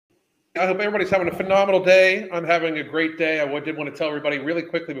I hope everybody's having a phenomenal day. I'm having a great day. I did want to tell everybody really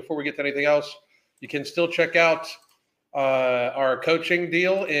quickly before we get to anything else, you can still check out our coaching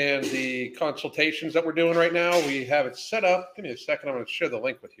deal and the consultations that we're doing right now. We have it set up. Give me a second. I'm going to share the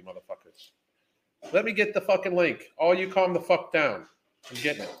link with you, motherfuckers. Let me get the fucking link. All you calm the fuck down. I'm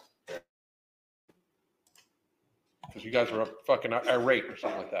getting it. Because you guys are fucking irate or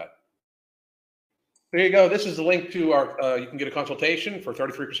something like that. There you go. This is the link to our, you can get a consultation for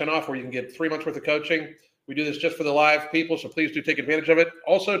 33% off, or you can get 3 months worth of coaching. We do this just for the live people, so please do take advantage of it.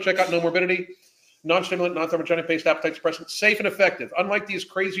 Also, check out No Morbidity, non-stimulant, non-thermogenic-based appetite suppressant, safe and effective. Unlike these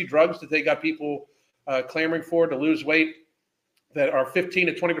crazy drugs that they got people clamoring for to lose weight, that are 15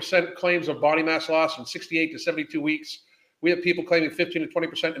 to 20% claims of body mass loss in 68 to 72 weeks. We have people claiming 15 to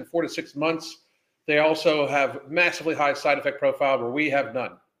 20% in 4 to 6 months. They also have massively high side effect profile where we have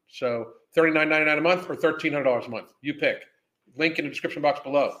none. So $39.99 a month or $1,300 a month. You pick. Link in the description box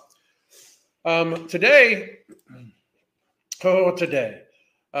below. Today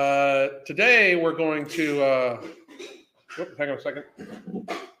we're going to, hang on a second.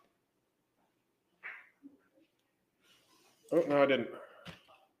 Oh, no, I didn't.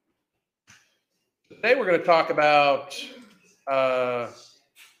 Today we're going to talk about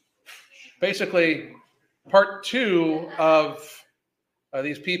basically part 2 of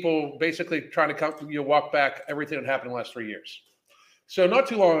these people basically trying to walk back everything that happened in the last 3 years. So not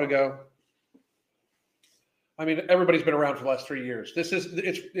too long ago, I mean, everybody's been around for the last 3 years.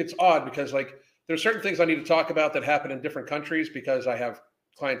 It's odd because like there's certain things I need to talk about that happen in different countries because I have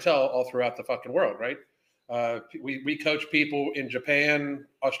clientele all throughout the fucking world, right? We coach people in Japan,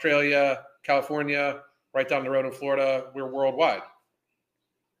 Australia, California, right down the road in Florida. We're worldwide.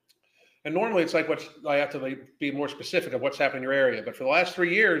 And normally it's like I have to be more specific of what's happening in your area. But for the last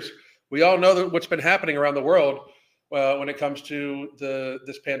 3 years, we all know that what's been happening around the world when it comes to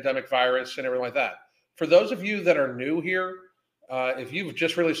this pandemic virus and everything like that. For those of you that are new here, if you've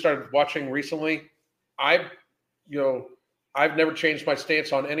just really started watching recently, I've never changed my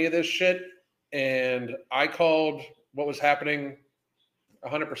stance on any of this shit. And I called what was happening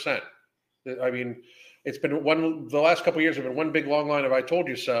 100%. I mean, it's been the last couple of years have been one big long line of I told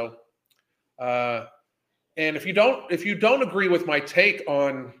you so. And if you don't agree with my take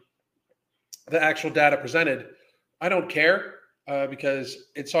on the actual data presented, I don't care because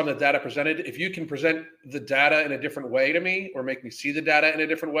it's on the data presented. If you can present the data in a different way to me or make me see the data in a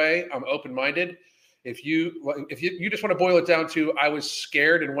different way, I'm open-minded. If you just want to boil it down to I was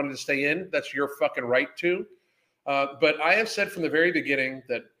scared and wanted to stay in, that's your fucking right to. But I have said from the very beginning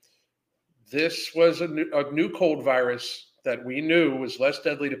that this was a new cold virus that we knew was less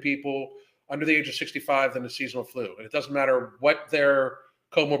deadly to people under the age of 65 than the seasonal flu. And it doesn't matter what their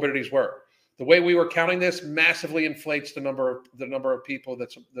comorbidities were. The way we were counting this massively inflates the number of people,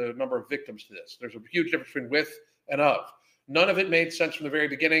 that's the number of victims to this. There's a huge difference between with and of. None of it made sense from the very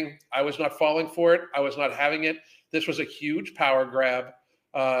beginning. I was not falling for it. I was not having it. This was a huge power grab,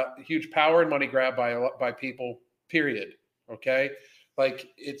 huge power and money grab by people, period. Okay? Like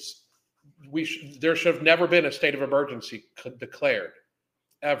there should have never been a state of emergency declared,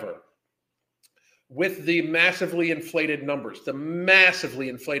 ever. With the massively inflated numbers, the massively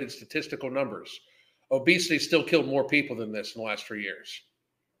inflated statistical numbers, obesity still killed more people than this in the last 3 years.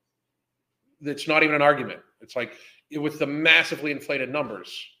 It's not even an argument. It's like with the massively inflated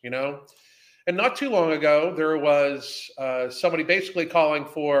numbers, And not too long ago, there was somebody basically calling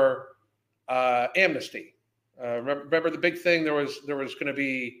for amnesty. Remember the big thing? There was going to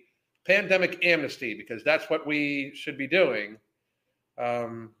be pandemic amnesty because that's what we should be doing.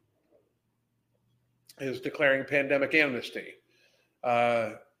 Is declaring pandemic amnesty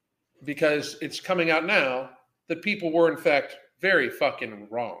because it's coming out now that people were in fact very fucking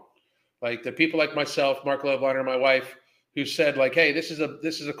wrong. Like the people like myself, Mark Loveliner, my wife, who said like, hey, this is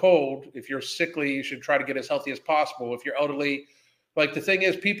a cold. If you're sickly, you should try to get as healthy as possible. If you're elderly, like the thing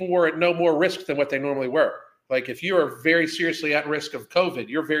is people were at no more risk than what they normally were. Like if you are very seriously at risk of COVID,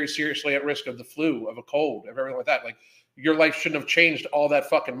 you're very seriously at risk of the flu, of a cold, of everything like that. Like your life shouldn't have changed all that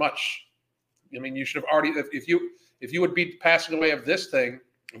fucking much. I mean, you should have already, if you would be passing away of this thing,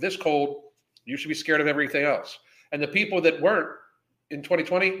 this cold, you should be scared of everything else. And the people that weren't in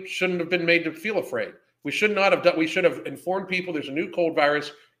 2020 shouldn't have been made to feel afraid. We should have informed people there's a new cold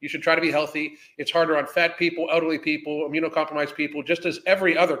virus. You should try to be healthy. It's harder on fat people, elderly people, immunocompromised people, just as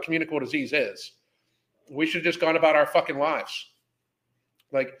every other communicable disease is. We should have just gone about our fucking lives.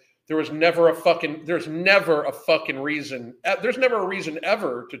 Like, there's never a reason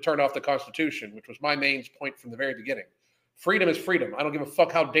ever to turn off the Constitution, which was my main point from the very beginning. Freedom is freedom. I don't give a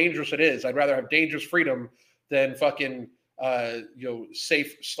fuck how dangerous it is. I'd rather have dangerous freedom than fucking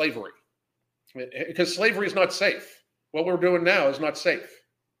safe slavery. because slavery is not safe. What we're doing now is not safe,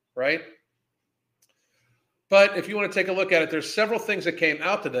 right? But if you want to take a look at it, there's several things that came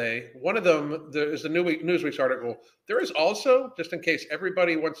out today. One of them is the Newsweek's article. There is also, just in case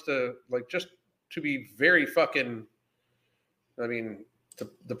everybody wants to, like, just to be very fucking, I mean,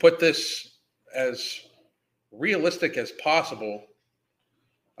 to put this as realistic as possible.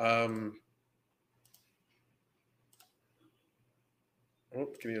 Give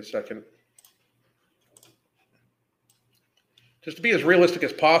me a second. Just to be as realistic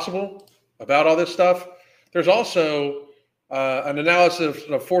as possible about all this stuff, there's also an analysis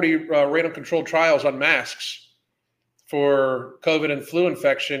of 40 random controlled trials on masks for COVID and flu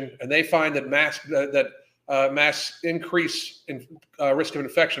infection, and they find that masks increase in risk of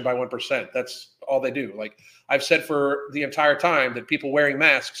infection by 1%. That's all they do. Like I've said for the entire time, that people wearing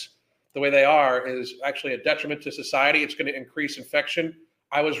masks the way they are is actually a detriment to society. It's going to increase infection.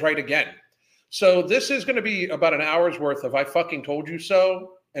 I was right again. So this is going to be about an hour's worth of I fucking told you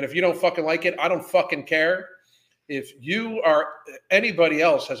so. And if you don't fucking like it, I don't fucking care. If you or anybody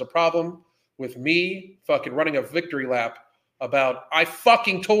else has a problem with me fucking running a victory lap about I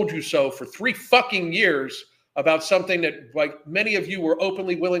fucking told you so for 3 fucking years about something that like many of you were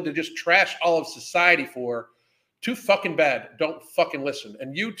openly willing to just trash all of society for, too fucking bad. Don't fucking listen.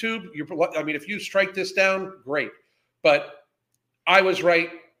 And YouTube, if you strike this down, great. But I was right.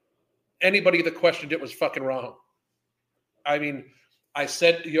 Anybody that questioned it was fucking wrong. I mean, I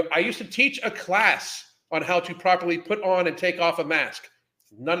said, I used to teach a class on how to properly put on and take off a mask.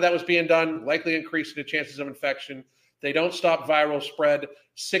 None of that was being done, likely increasing the chances of infection. They don't stop viral spread.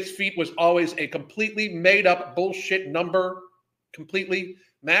 6 feet was always a completely made up bullshit number. Completely.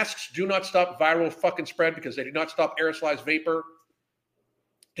 Masks do not stop viral fucking spread because they do not stop aerosolized vapor.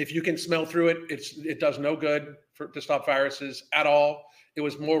 If you can smell through it, it does no good to stop viruses at all. It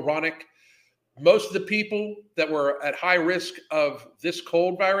was moronic. Most of the people that were at high risk of this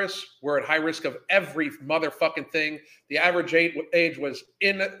cold virus were at high risk of every motherfucking thing. The average age was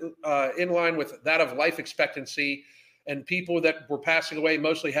in line with that of life expectancy, and people that were passing away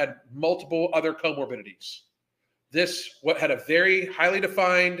mostly had multiple other comorbidities. This had a very highly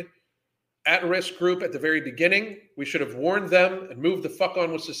defined at-risk group at the very beginning. We should have warned them and moved the fuck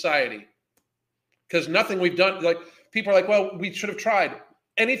on with society. Because nothing we've done, like people are like, well, we should have tried.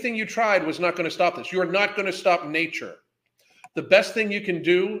 Anything you tried was not going to stop this. You are not going to stop nature. The best thing you can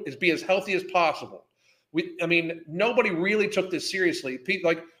do is be as healthy as possible. Nobody really took this seriously.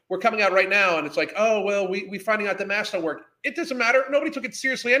 Like we're coming out right now and it's like, oh, well, we finding out the masks don't work. It doesn't matter. Nobody took it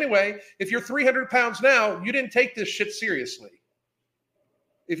seriously anyway. If you're 300 pounds now, you didn't take this shit seriously.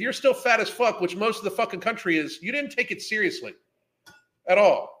 If you're still fat as fuck, which most of the fucking country is, you didn't take it seriously at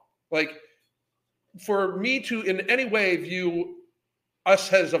all. Like for me to in any way view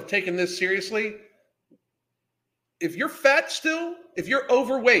us as of taking this seriously, if you're fat still, if you're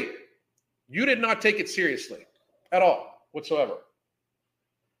overweight, you did not take it seriously at all whatsoever.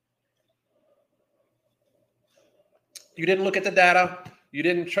 You didn't look at the data. You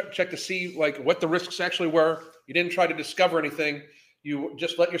didn't check to see like what the risks actually were. You didn't try to discover anything. You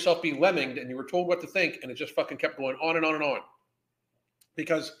just let yourself be lemminged and you were told what to think, and it just fucking kept going on and on and on.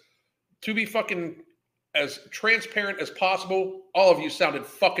 Because to be fucking as transparent as possible, all of you sounded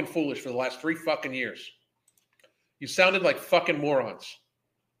fucking foolish for the last 3 fucking years. You sounded like fucking morons.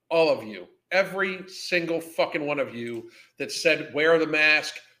 All of you. Every single fucking one of you that said wear the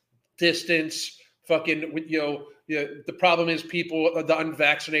mask, distance, fucking, the problem is people, the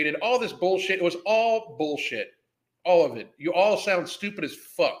unvaccinated, all this bullshit. It was all bullshit. All of it. You all sound stupid as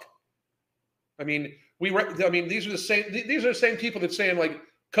fuck. I mean, these are the same people that saying like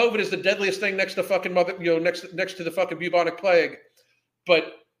COVID is the deadliest thing next to fucking next to the fucking bubonic plague.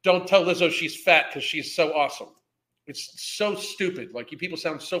 But don't tell Lizzo she's fat because she's so awesome. It's so stupid. Like you people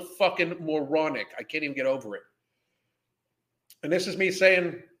sound so fucking moronic. I can't even get over it. And this is me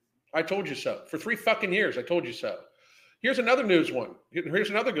saying, I told you so. For 3 fucking years, I told you so. Here's another news one. Here's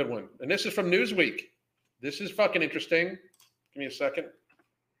another good one. And this is from Newsweek. This is fucking interesting. Give me a second.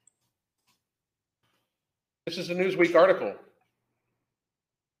 This is a Newsweek article.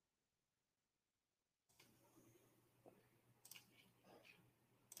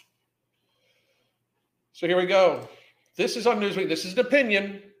 So here we go. This is on Newsweek. This is an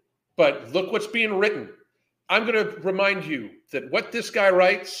opinion, but look what's being written. I'm going to remind you that what this guy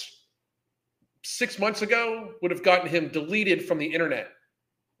writes 6 months ago would have gotten him deleted from the internet.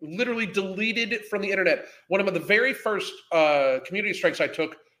 Literally deleted from the internet. One of the very first community strikes I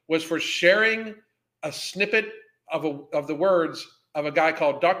took was for sharing a snippet of the words of a guy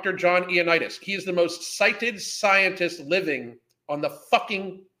called Dr. John Ioannidis. He is the most cited scientist living on the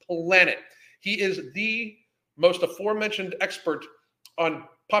fucking planet. He is the most aforementioned expert on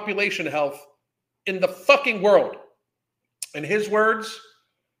population health in the fucking world. And his words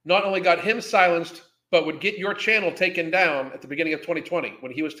not only got him silenced, but would get your channel taken down at the beginning of 2020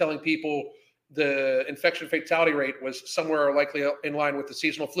 when he was telling people the infection fatality rate was somewhere likely in line with the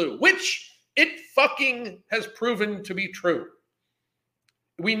seasonal flu, which it fucking has proven to be true.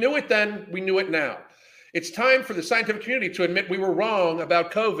 We knew it then, we knew it now. It's time for the scientific community to admit we were wrong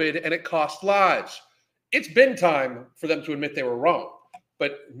about COVID and it cost lives. It's been time for them to admit they were wrong,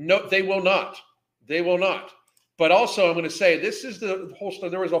 but no, they will not. They will not. But also, I'm going to say this is the whole story.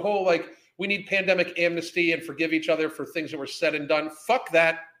 There was a whole we need pandemic amnesty and forgive each other for things that were said and done. Fuck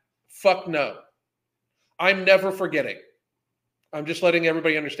that. Fuck no. I'm never forgetting. I'm just letting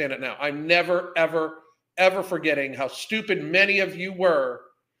everybody understand it now. I'm never, ever, ever forgetting how stupid many of you were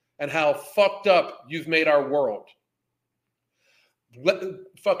and how fucked up you've made our world.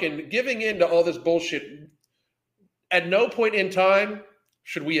 Fucking giving in to all this bullshit. At no point in time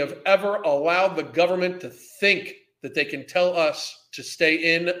should we have ever allowed the government to think that they can tell us to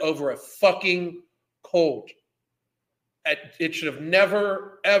stay in over a fucking cold. It should have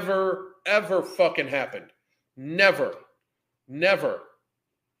never, ever, ever fucking happened. Never. Never.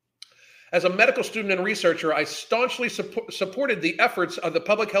 As a medical student and researcher, I staunchly supported the efforts of the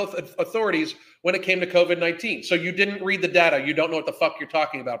public health authorities when it came to COVID-19. So you didn't read the data. You don't know what the fuck you're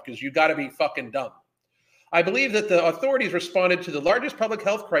talking about because you got to be fucking dumb. I believe that the authorities responded to the largest public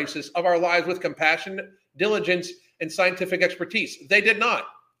health crisis of our lives with compassion, diligence, and scientific expertise. They did not.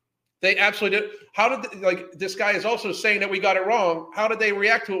 They absolutely did. How did, this guy is also saying that we got it wrong. How did they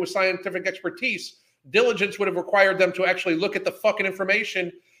react to it with scientific expertise? Diligence would have required them to actually look at the fucking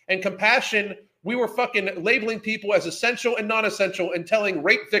information. And compassion, we were fucking labeling people as essential and non-essential and telling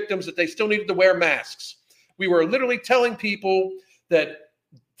rape victims that they still needed to wear masks. We were literally telling people that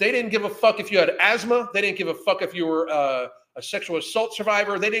they didn't give a fuck if you had asthma. They didn't give a fuck if you were a sexual assault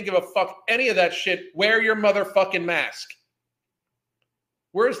survivor. They didn't give a fuck any of that shit. Wear your motherfucking mask.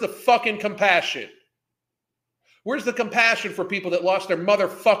 Where's the fucking compassion? Where's the compassion for people that lost their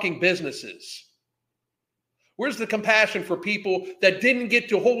motherfucking businesses? Where's the compassion for people that didn't get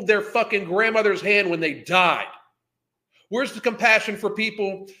to hold their fucking grandmother's hand when they died? Where's the compassion for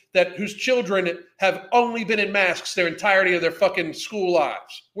people whose children have only been in masks their entirety of their fucking school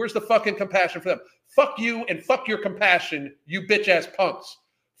lives? Where's the fucking compassion for them? Fuck you and fuck your compassion, you bitch ass punks.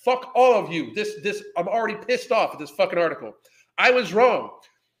 Fuck all of you. I'm already pissed off at this fucking article. I was wrong.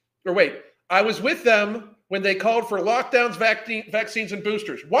 I was with them when they called for lockdowns, vaccines, and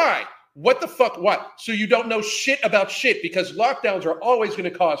boosters. Why? What the fuck? What? So you don't know shit about shit because lockdowns are always going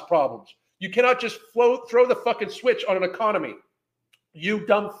to cause problems. You cannot just throw the fucking switch on an economy. You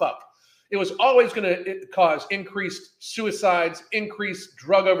dumb fuck. It was always going to cause increased suicides, increased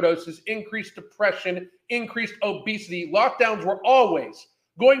drug overdoses, increased depression, increased obesity. Lockdowns were always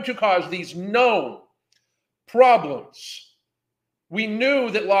going to cause these known problems. We knew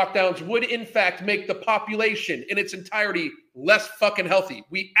that lockdowns would, in fact, make the population in its entirety less fucking healthy.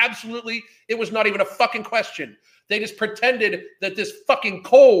 It was not even a fucking question. They just pretended that this fucking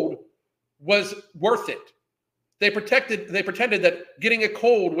cold was worth it. They pretended that getting a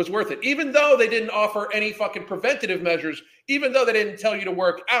cold was worth it, even though they didn't offer any fucking preventative measures, even though they didn't tell you to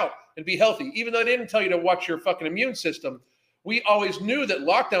work out and be healthy, even though they didn't tell you to watch your fucking immune system. We always knew that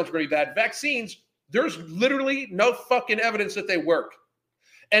lockdowns were going to be bad. Vaccines, there's literally no fucking evidence that they work.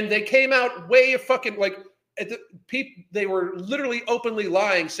 And they came out way fucking they were literally openly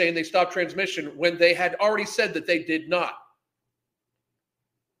lying, saying they stopped transmission when they had already said that they did not.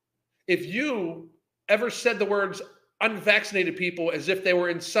 If you ever said the words unvaccinated people as if they were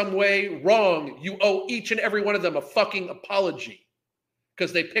in some way wrong, you owe each and every one of them a fucking apology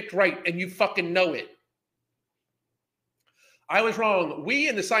because they picked right and you fucking know it. I was wrong. We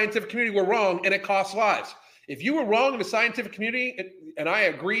in the scientific community were wrong, and it costs lives. If you were wrong in the scientific community, and I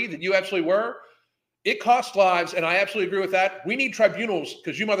agree that you absolutely were, it costs lives, and I absolutely agree with that. We need tribunals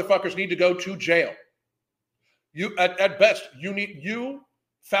because you motherfuckers need to go to jail. You, at best, you,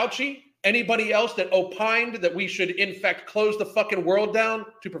 Fauci, anybody else that opined that we should, in fact, close the fucking world down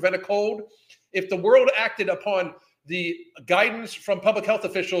to prevent a cold. If the world acted upon the guidance from public health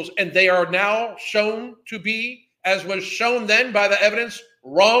officials, and they are now shown to be, as was shown then by the evidence,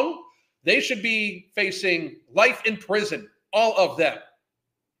 wrong, they should be facing life in prison, all of them.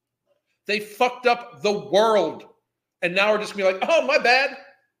 They fucked up the world. And now we're just going to be like, oh, my bad.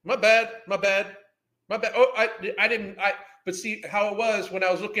 Oh, but see how it was when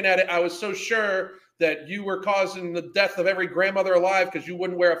I was looking at it, I was so sure that you were causing the death of every grandmother alive because you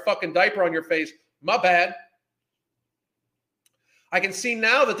wouldn't wear a fucking diaper on your face. My bad. I can see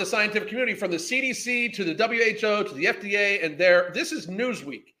now that the scientific community, from the CDC to the WHO to the FDA, and this is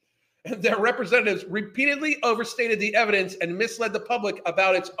Newsweek, and their representatives repeatedly overstated the evidence and misled the public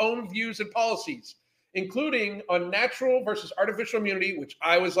about its own views and policies, including on natural versus artificial immunity, which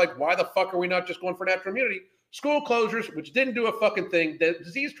I was like, why the fuck are we not just going for natural immunity? School closures, which didn't do a fucking thing, the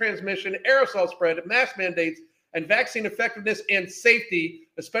disease transmission, aerosol spread, mask mandates, and vaccine effectiveness and safety,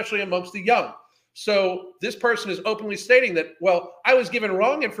 especially amongst the young. So this person is openly stating that, well, I was given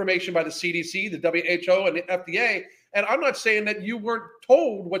wrong information by the CDC, the WHO, and the FDA, and I'm not saying that you weren't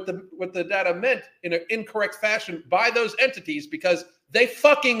told what the data meant in an incorrect fashion by those entities, because they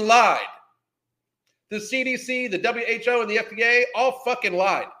fucking lied. The CDC, the WHO, and the FDA all fucking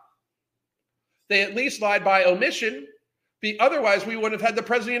lied. They at least lied by omission. Otherwise, we wouldn't have had the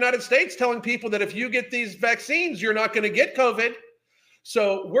President of the United States telling people that if you get these vaccines, you're not going to get COVID.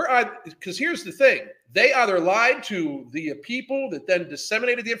 So because here's the thing. They either lied to the people that then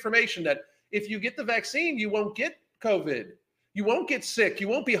disseminated the information that if you get the vaccine, you won't get COVID. You won't get sick. You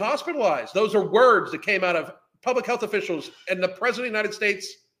won't be hospitalized. Those are words that came out of public health officials and the President of the United States,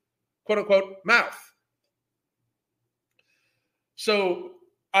 quote unquote, mouth. So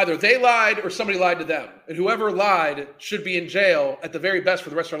either they lied or somebody lied to them. And whoever lied should be in jail at the very best for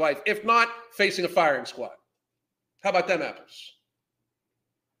the rest of their life, if not facing a firing squad. How about them apples?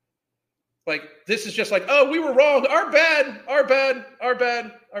 Like, this is just like, oh, we were wrong. Our bad, our bad, our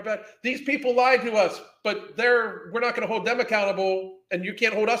bad, our bad. These people lied to us, but we're not going to hold them accountable, and you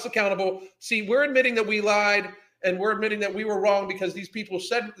can't hold us accountable. See, we're admitting that we lied, and we're admitting that we were wrong because these people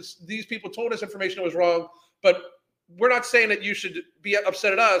told us information that was wrong, but we're not saying that you should be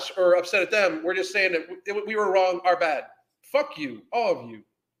upset at us or upset at them. We're just saying that we were wrong, our bad. Fuck you, all of you.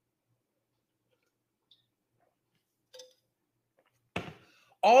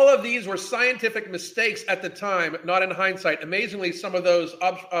 All of these were scientific mistakes at the time, not in hindsight. Amazingly, some of those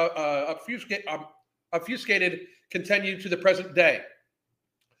obfuscated continue to the present day.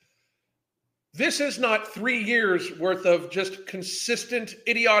 This is not 3 years worth of just consistent,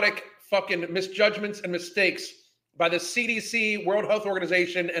 idiotic fucking misjudgments and mistakes by the CDC, World Health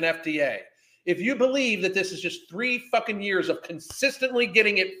Organization, and FDA. If you believe that this is just 3 fucking years of consistently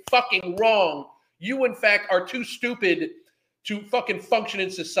getting it fucking wrong, you in fact are too stupid to fucking function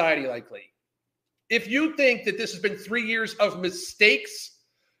in society likely. If you think that this has been 3 years of mistakes,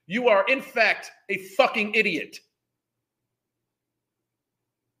 you are in fact a fucking idiot.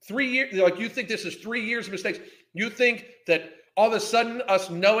 3 years, like you think this is 3 years of mistakes. You think that all of a sudden us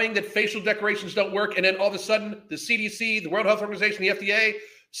knowing that facial decorations don't work, and then all of a sudden the CDC, the World Health Organization, the FDA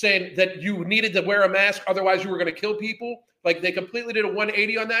saying that you needed to wear a mask, otherwise you were going to kill people. Like they completely did a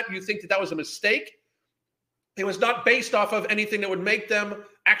 180 on that. You think that that was a mistake? It was not based off of anything that would make them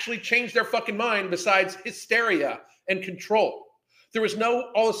actually change their fucking mind besides hysteria and control. There was no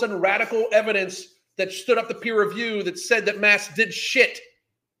all of a sudden radical evidence that stood up the peer review that said that masks did shit.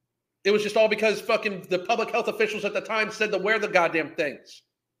 It was just all because fucking the public health officials at the time said to wear the goddamn things.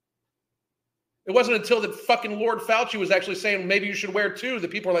 It wasn't until that fucking Lord Fauci was actually saying maybe you should wear too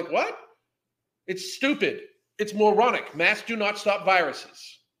that people are like, what? It's stupid. It's moronic. Masks do not stop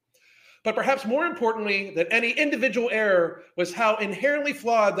viruses. But perhaps more importantly than any individual error was how inherently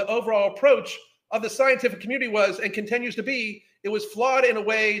flawed the overall approach of the scientific community was and continues to be. It was flawed in a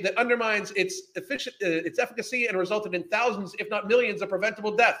way that undermines its efficacy and resulted in thousands, if not millions, of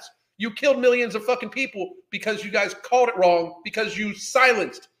preventable deaths. You killed millions of fucking people because you guys called it wrong, because you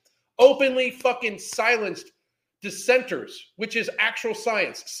openly fucking silenced dissenters, which is actual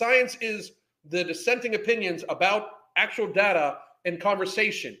science. Science is the dissenting opinions about actual data and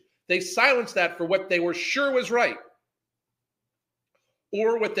conversation. They silenced that for what they were sure was right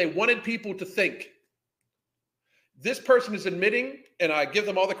or what they wanted people to think. This person is admitting, and I give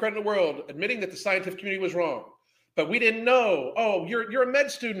them all the credit in the world, admitting that the scientific community was wrong. But we didn't know. Oh, you're a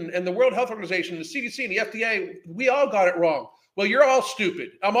med student, and the World Health Organization, the CDC, and the FDA, we all got it wrong. Well, you're all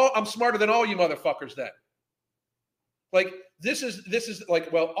stupid. I'm smarter than all you motherfuckers then. Like, this is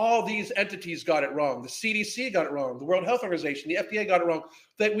like, well, all these entities got it wrong. The CDC got it wrong. The World Health Organization, the FDA got it wrong.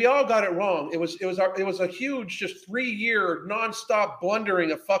 That we all got it wrong. It was a huge, just 3-year nonstop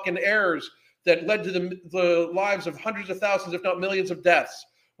blundering of fucking errors that led to the lives of hundreds of thousands, if not millions of deaths.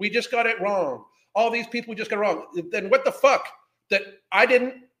 We just got it wrong. All these people just got it wrong. Then what the fuck? That I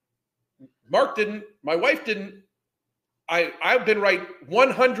didn't, Mark didn't, my wife didn't. I've been right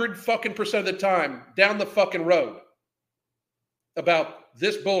 100 fucking % of the time down the fucking road about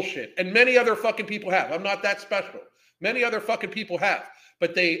this bullshit. And many other fucking people have. I'm not that special. Many other fucking people have.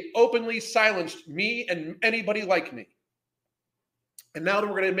 But they openly silenced me and anybody like me. And now that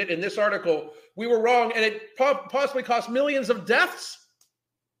we're going to admit in this article, we were wrong, and it possibly cost millions of deaths.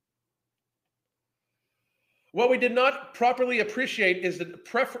 What we did not properly appreciate is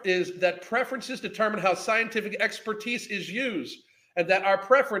that preferences determine how scientific expertise is used, and that our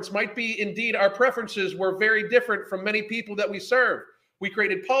preference might be indeed our preferences were very different from many people that we serve. We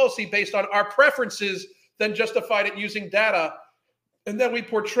created policy based on our preferences, then justified it using data, and then we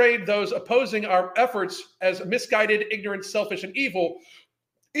portrayed those opposing our efforts as misguided, ignorant, selfish, and evil,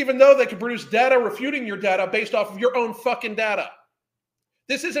 even though they could produce data refuting your data based off of your own fucking data.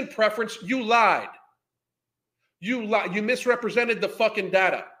 This isn't preference. You lied. You lied. You misrepresented the fucking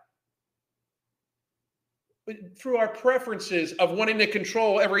data. Through our preferences of wanting to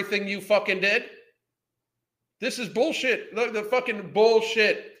control everything you fucking did. This is bullshit. The fucking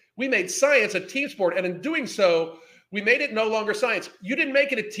bullshit. We made science a team sport, and in doing so, we made it no longer science. You didn't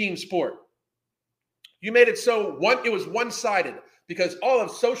make it a team sport. You made it so it was one-sided, because all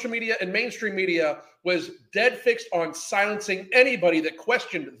of social media and mainstream media was dead fixed on silencing anybody that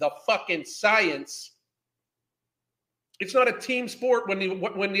questioned the fucking science. It's not a team sport when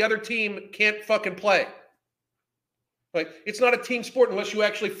the other team can't fucking play. Like, it's not a team sport unless you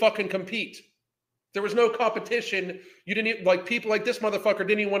actually fucking compete. There was no competition. You didn't even, like, people like this motherfucker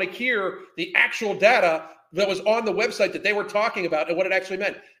didn't even want to hear the actual data that was on the website that they were talking about and what it actually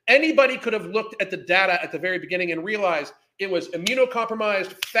meant. Anybody could have looked at the data at the very beginning and realized it was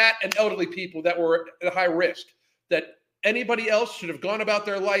immunocompromised, fat, and elderly people that were at high risk, that anybody else should have gone about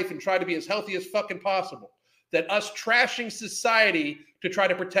their life and tried to be as healthy as fucking possible, that us trashing society to try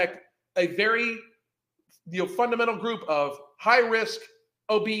to protect a very fundamental group of high risk,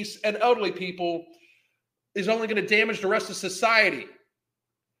 obese, and elderly people is only going to damage the rest of society.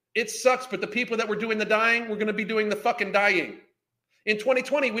 It sucks, but the people that were doing the dying were going to be doing the fucking dying. In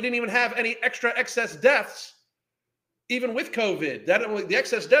 2020, we didn't even have any excess deaths, even with COVID. The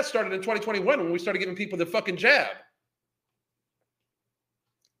excess deaths started in 2021 when we started giving people the fucking jab.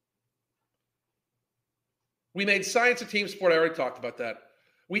 We made science a team sport. I already talked about that.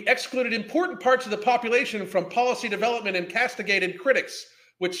 We excluded important parts of the population from policy development and castigated critics,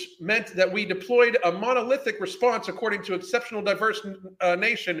 which meant that we deployed a monolithic response according to exceptional diverse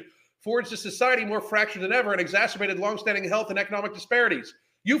nation, forged a society more fractured than ever, and exacerbated longstanding health and economic disparities.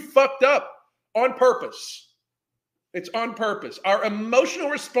 You fucked up on purpose. It's on purpose. Our emotional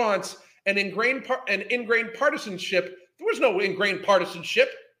response and ingrained partisanship, there was no ingrained partisanship,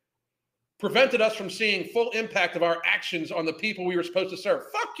 prevented us from seeing full impact of our actions on the people we were supposed to serve.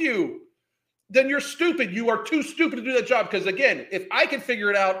 Fuck you. Then you're stupid. You are too stupid to do that job. Because again, if I can figure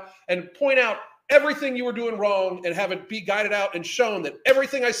it out and point out everything you were doing wrong and have it be guided out and shown that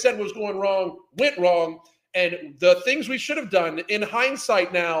everything I said was going wrong, went wrong, and the things we should have done in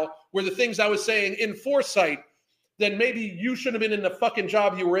hindsight now were the things I was saying in foresight, then maybe you shouldn't have been in the fucking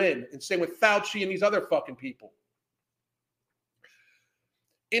job you were in. And same with Fauci and these other fucking people.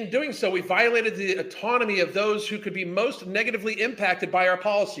 In doing so, we violated the autonomy of those who could be most negatively impacted by our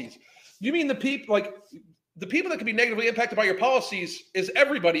policies. You mean the people that could be negatively impacted by your policies is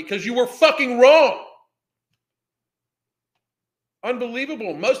everybody, because you were fucking wrong.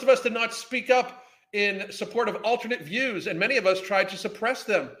 Unbelievable. Most of us did not speak up in support of alternate views, and many of us tried to suppress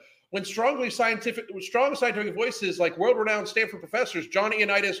them. When strong scientific voices like world-renowned Stanford professors John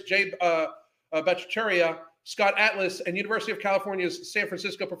Ioannidis, Jay Bhattacharya, Scott Atlas, and University of California's San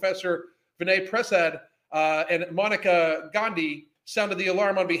Francisco professor Vinay Prasad and Monica Gandhi sounded the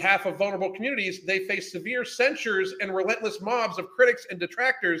alarm on behalf of vulnerable communities, they face severe censures and relentless mobs of critics and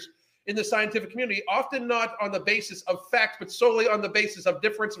detractors in the scientific community, often not on the basis of fact, but solely on the basis of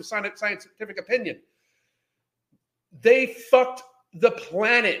difference of scientific opinion. They fucked the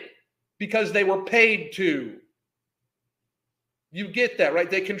planet because they were paid to. You get that, right?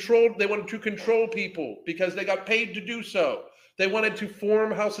 They wanted to control people because they got paid to do so. They wanted to form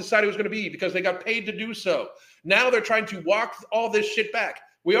how society was going to be because they got paid to do so. Now they're trying to walk all this shit back.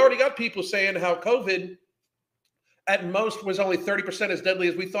 We already got people saying how COVID at most was only 30% as deadly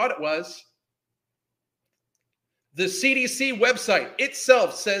as we thought it was. The CDC website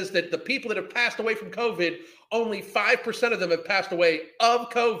itself says that the people that have passed away from COVID, only 5% of them have passed away of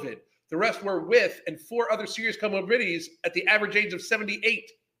COVID. The rest were with and 4 other serious comorbidities at the average age of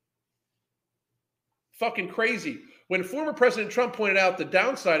 78. Fucking crazy. When former President Trump pointed out the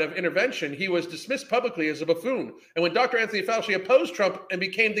downside of intervention, he was dismissed publicly as a buffoon. And when Dr. Anthony Fauci opposed Trump and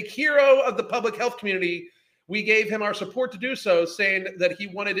became the hero of the public health community, we gave him our support to do so, saying that he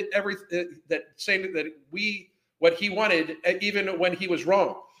wanted what he wanted, even when he was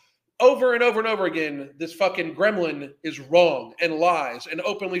wrong. Over and over and over again, this fucking gremlin is wrong and lies and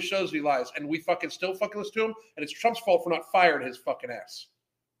openly shows he lies, and we fucking still fucking listen to him, and it's Trump's fault for not firing his fucking ass.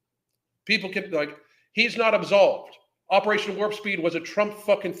 People can, like, he's not absolved. Operation Warp Speed was a Trump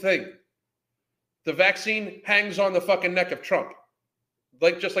fucking thing. The vaccine hangs on the fucking neck of Trump.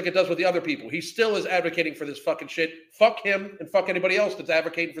 Just like it does with the other people. He still is advocating for this fucking shit. Fuck him and fuck anybody else that's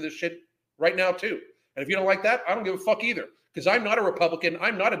advocating for this shit right now too. And if you don't like that, I don't give a fuck either. Because I'm not a Republican.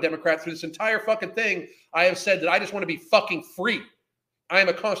 I'm not a Democrat. Through this entire fucking thing, I have said that I just want to be fucking free. I am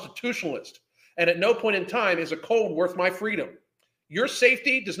a constitutionalist. And at no point in time is a cold worth my freedom. Your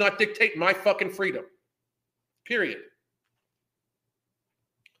safety does not dictate my fucking freedom. Period.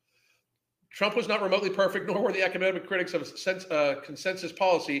 Trump was not remotely perfect, nor were the academic critics of consensus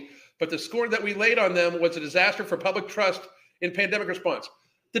policy, but the scorn that we laid on them was a disaster for public trust in pandemic response.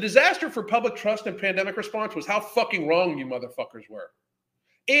 The disaster for public trust in pandemic response was how fucking wrong you motherfuckers were.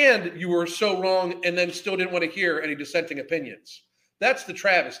 And you were so wrong and then still didn't want to hear any dissenting opinions. That's the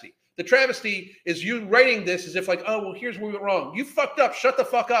travesty. The travesty is you writing this as if like, oh, well, here's where we went wrong. You fucked up. Shut the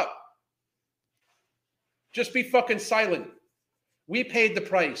fuck up. Just be fucking silent. We paid the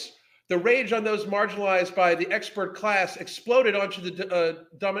price. The rage on those marginalized by the expert class exploded onto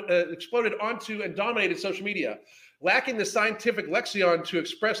and dominated social media. Lacking the scientific lexicon to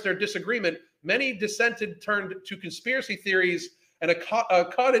express their disagreement, many dissented turned to conspiracy theories and a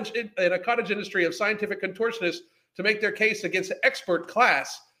cottage industry of scientific contortionists to make their case against the expert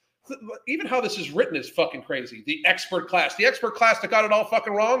class. Even how this is written is fucking crazy. The expert class. The expert class that got it all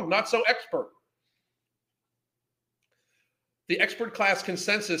fucking wrong, not so expert. The expert class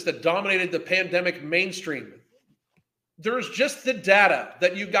consensus that dominated the pandemic mainstream. There's just the data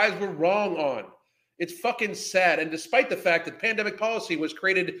that you guys were wrong on. It's fucking sad. And despite the fact that pandemic policy was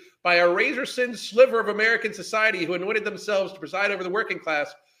created by a razor-thin sliver of American society who anointed themselves to preside over the working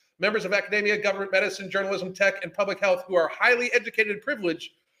class, members of academia, government, medicine, journalism, tech, and public health who are highly educated and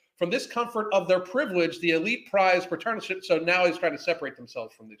privileged, from this comfort of their privilege, the elite prize paternalship. So now he's trying to separate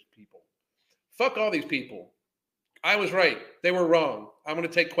themselves from these people. Fuck all these people. I was right. They were wrong. I'm going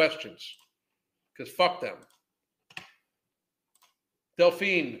to take questions because fuck them.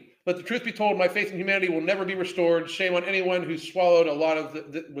 Delphine, let the truth be told, my faith in humanity will never be restored. Shame on anyone who swallowed a lot of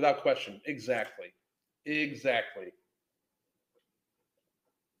without question. Exactly. Exactly.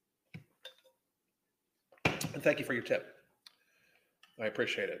 And thank you for your tip. I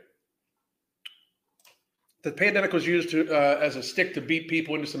appreciate it. The pandemic was used as a stick to beat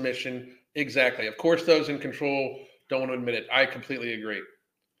people into submission. Exactly. Of course, those in control don't want to admit it. I completely agree.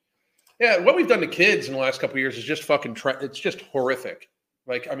 Yeah, what we've done to kids in the last couple of years is just fucking, it's just horrific.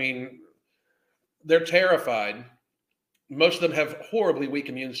 Like, I mean, they're terrified. Most of them have horribly weak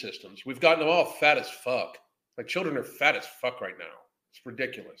immune systems. We've gotten them all fat as fuck. Like, children are fat as fuck right now. It's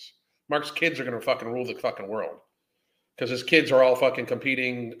ridiculous. Mark's kids are going to fucking rule the fucking world. Because his kids are all fucking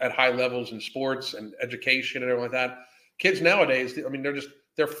competing at high levels in sports and education and everything like that. Kids nowadays, I mean,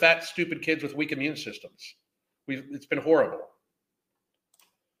 they're fat, stupid kids with weak immune systems. It's been horrible.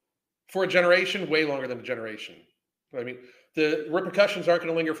 For a generation, way longer than a generation. I mean, the repercussions aren't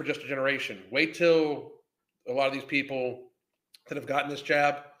going to linger for just a generation. Wait till a lot of these people that have gotten this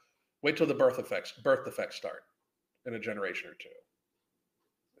jab, wait till the birth defects start in a generation or two.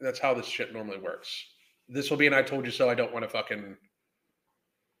 That's how this shit normally works. This will be an I told you so. I don't even want to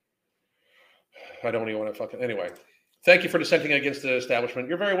fucking, anyway. Thank you for dissenting against the establishment.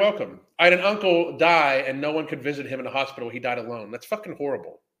 You're very welcome. I had an uncle die and no one could visit him in a hospital. He died alone. That's fucking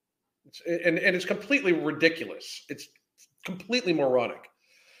horrible. And it's completely ridiculous. It's completely moronic.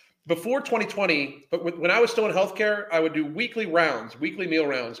 Before 2020, but when I was still in healthcare, I would do weekly meal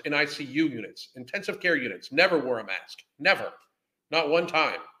rounds in ICU units, intensive care units. Never wore a mask. Never. Not one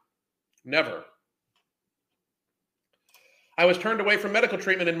time. Never. I was turned away from medical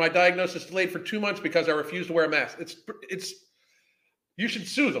treatment and my diagnosis delayed for 2 months because I refused to wear a mask. You should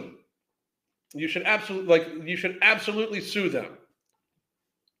sue them. You should absolutely sue them.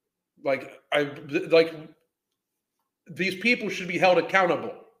 These people should be held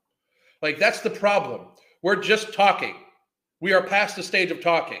accountable. Like, that's the problem. We're just talking. We are past the stage of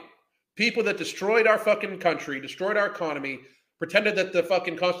talking. People that destroyed our fucking country, destroyed our economy, pretended that the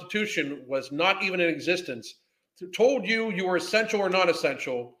fucking Constitution was not even in existence, told you were essential or not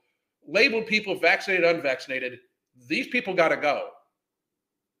essential, labeled people vaccinated, unvaccinated. These people got to go.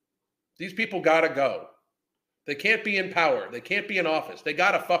 These people got to go. They can't be in power. They can't be in office. They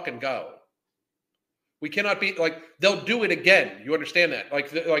got to fucking go. We cannot be they'll do it again. You understand that?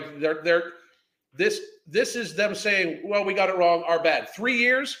 This is them saying, well, we got it wrong, our bad. 3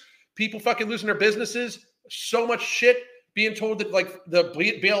 years, people fucking losing their businesses, so much shit. being told that like the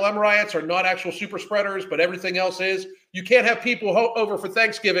BLM riots are not actual super spreaders, but everything else is. You can't have people over for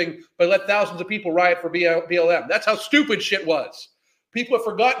Thanksgiving, but let thousands of people riot for BLM. That's how stupid shit was. People have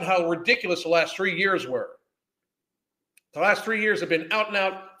forgotten how ridiculous the last 3 years were. The last 3 years have been out and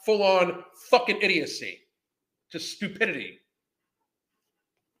out, full on fucking idiocy. Just stupidity.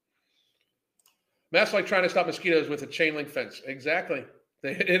 Masks like trying to stop mosquitoes with a chain link fence. Exactly.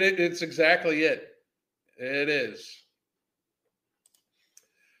 It's exactly it. It is.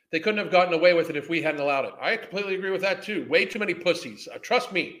 They couldn't have gotten away with it if we hadn't allowed it. I completely agree with that too. Way too many pussies.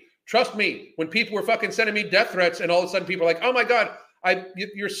 Trust me. Trust me. When people were fucking sending me death threats and all of a sudden people are like, oh my God,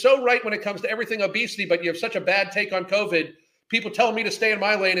 you're so right when it comes to everything obesity, but you have such a bad take on COVID. People telling me to stay in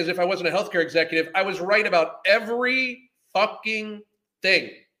my lane as if I wasn't a healthcare executive. I was right about every fucking thing.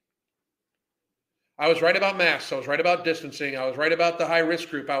 I was right about masks. I was right about distancing. I was right about the high-risk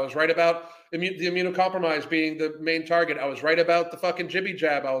group. I was right about the immunocompromised being the main target. I was right about the fucking jibby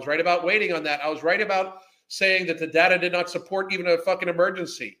jab. I was right about waiting on that. I was right about saying that the data did not support even a fucking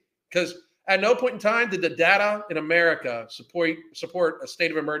emergency. Because at no point in time did the data in America support a state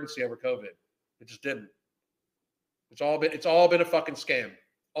of emergency over COVID. It just didn't. It's all been a fucking scam.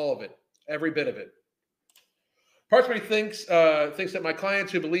 All of it. Every bit of it. Parts of me thinks that my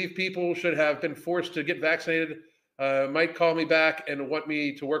clients who believe people should have been forced to get vaccinated might call me back and want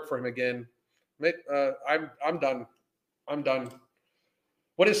me to work for him again. I'm done. I'm done.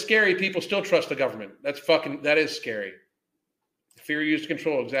 What is scary? People still trust the government. That is scary. Fear used to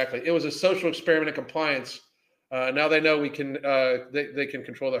control. Exactly. It was a social experiment in compliance. Now they know they can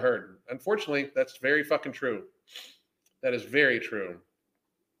control the herd. Unfortunately, that's very fucking true. That is very true.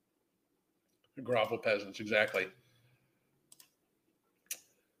 Grovel peasants. Exactly.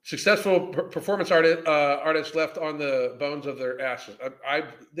 Successful performance artists left on the bones of their asses.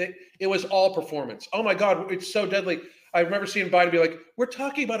 It was all performance. Oh my God, it's so deadly. I remember seeing Biden be like, we're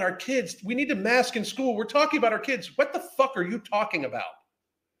talking about our kids. We need to mask in school. We're talking about our kids. What the fuck are you talking about?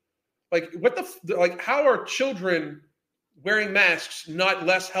 Like, how are children wearing masks not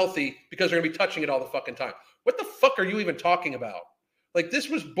less healthy because they're going to be touching it all the fucking time? What the fuck are you even talking about? Like, this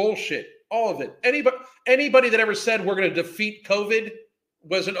was bullshit. All of it. Anybody that ever said we're going to defeat COVID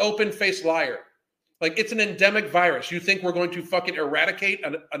was an open-faced liar. Like, it's an endemic virus. You think we're going to fucking eradicate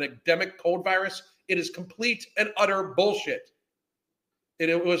an endemic cold virus? It is complete and utter bullshit. And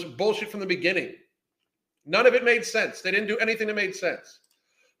it was bullshit from the beginning. None of it made sense. They didn't do anything that made sense.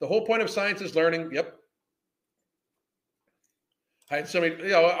 The whole point of science is learning. Yep. I had so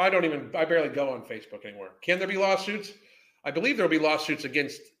many, I barely go on Facebook anymore. Can there be lawsuits? I believe there will be lawsuits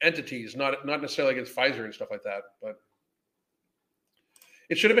against entities, not necessarily against Pfizer and stuff like that, but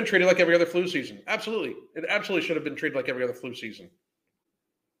it should have been treated like every other flu season. Absolutely. It absolutely should have been treated like every other flu season.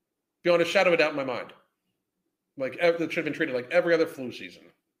 Beyond a shadow of a doubt in my mind. Like, it should have been treated like every other flu season.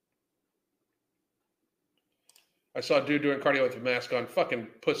 I saw a dude doing cardio with a mask on. Fucking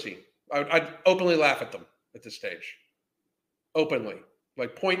pussy. I'd openly laugh at them at this stage. Openly.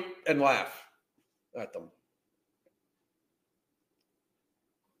 Like, point and laugh at them.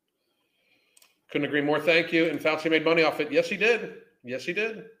 Couldn't agree more. Thank you. And Fauci made money off it. Yes, he did. Yes, he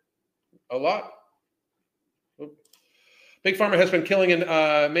did. A lot. Big Pharma has been killing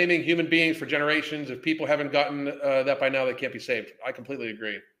and maiming human beings for generations. If people haven't gotten that by now, they can't be saved. I completely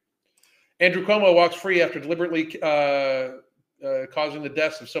agree. Andrew Cuomo walks free after deliberately causing the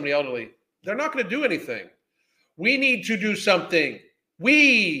deaths of so many elderly. They're not going to do anything. We need to do something.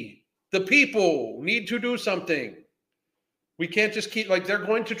 We, the people, need to do something. We can't just keep, like, they're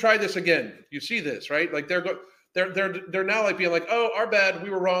going to try this again. You see this, right? Like, they're now like being like, oh, our bad, we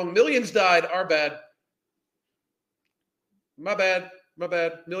were wrong. Millions died, our bad. My bad.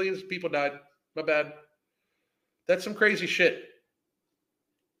 Millions of people died. My bad. That's some crazy shit.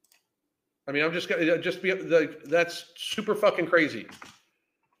 I mean, I'm just be like, that's super fucking crazy.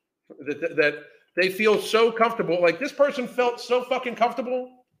 That they feel so comfortable. Like, this person felt so fucking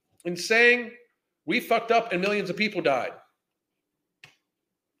comfortable in saying we fucked up and millions of people died.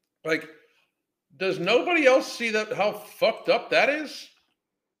 Like, does nobody else see that how fucked up that is?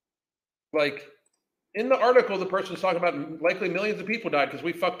 Like, in the article, the person's talking about likely millions of people died because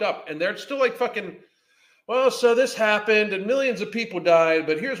we fucked up. And they're still like fucking, well, so this happened and millions of people died,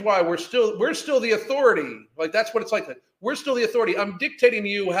 but here's why we're still the authority. Like, that's what it's like. We're still the authority. I'm dictating to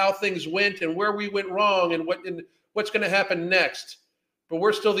you how things went and where we went wrong and what's going to happen next. But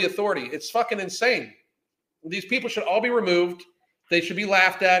we're still the authority. It's fucking insane. These people should all be removed. They should be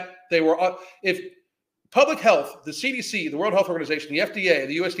laughed at. If public health, the CDC, the World Health Organization, the FDA,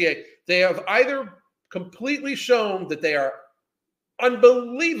 the USDA, they have either completely shown that they are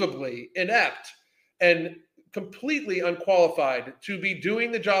unbelievably inept and completely unqualified to be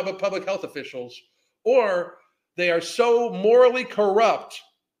doing the job of public health officials, or they are so morally corrupt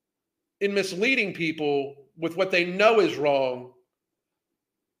in misleading people with what they know is wrong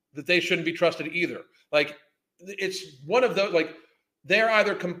that they shouldn't be trusted either. Like, it's one of those, like, they're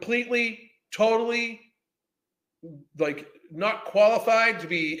either completely, totally, like, not qualified to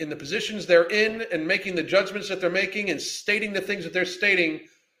be in the positions they're in and making the judgments that they're making and stating the things that they're stating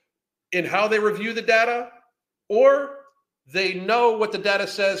in how they review the data, or they know what the data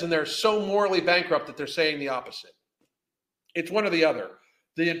says and they're so morally bankrupt that they're saying the opposite. It's one or the other.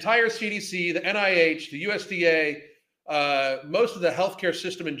 The entire CDC, the NIH, the USDA, most of the healthcare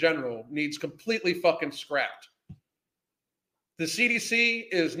system in general needs completely fucking scrapped. The CDC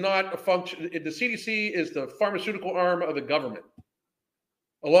is not a function. The CDC is the pharmaceutical arm of the government,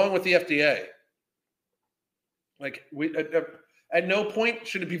 along with the FDA. Like, at no point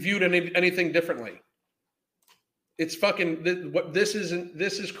should it be viewed anything differently. It's fucking, this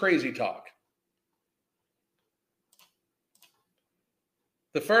is crazy talk.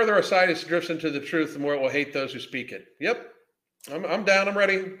 The further a scientist drifts into the truth, the more it will hate those who speak it. Yep, I'm down. I'm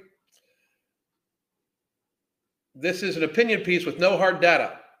ready. This is an opinion piece with no hard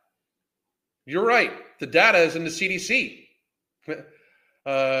data. You're right. The data is in the CDC.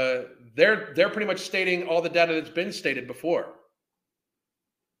 They're pretty much stating all the data that's been stated before.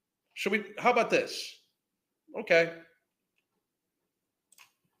 How about this? Okay.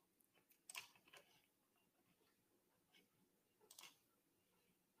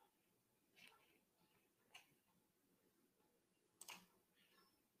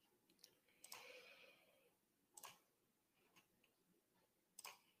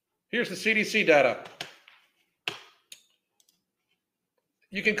 Here's the CDC data.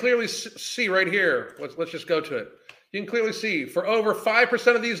 You can clearly see right here. Let's just go to it. You can clearly see for over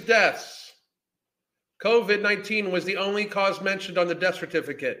 5% of these deaths, COVID-19 was the only cause mentioned on the death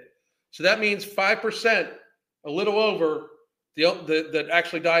certificate. So that means 5%, a little over, that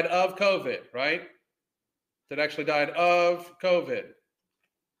actually died of COVID, right? That actually died of COVID.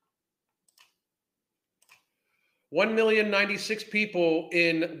 1,096,000 people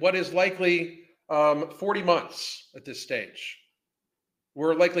in what is likely 40 months at this stage.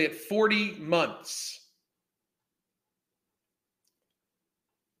 We're likely at 40 months.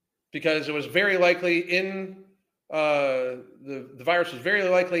 Because it was very likely in, the virus was very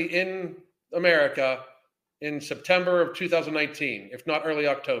likely in America in September of 2019, if not early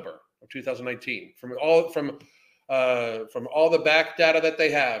October of 2019. From all the back data that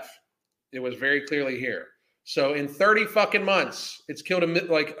they have, it was very clearly here. So in 30 fucking months, it's killed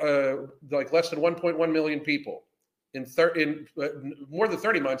like less than 1.1 million people. In more than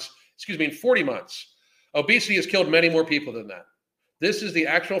 30 months, in 40 months, obesity has killed many more people than that. This is the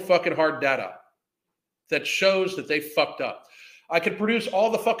actual fucking hard data that shows that they fucked up. I could produce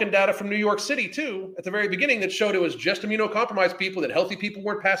all the fucking data from New York City too at the very beginning that showed it was just immunocompromised people, that healthy people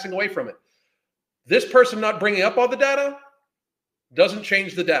weren't passing away from it. This person not bringing up all the data doesn't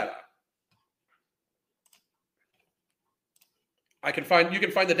change the data. You can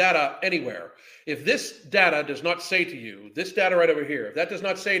find the data anywhere. If this data does not say to you, this data right over here, if that does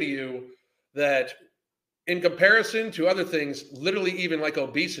not say to you that in comparison to other things, literally even like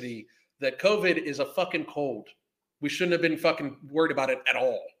obesity, that COVID is a fucking cold. We shouldn't have been fucking worried about it at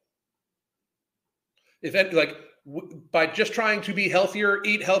all. By just trying to be healthier,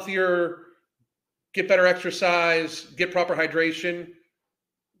 eat healthier, get better exercise, get proper hydration,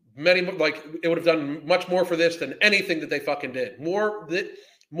 it would have done much more for this than anything that they fucking did. More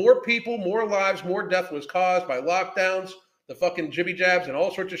people, more lives, more death was caused by lockdowns, the fucking jibby jabs, and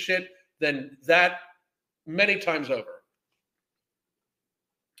all sorts of shit than that many times over.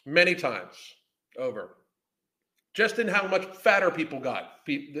 Many times over. Just in how much fatter people got,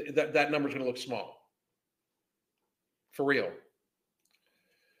 that number's going to look small. For real.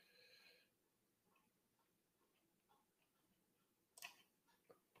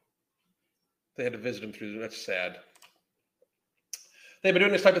 They had to visit him through. That's sad. They've been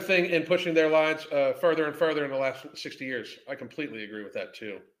doing this type of thing and pushing their lines further and further in the last 60 years. I completely agree with that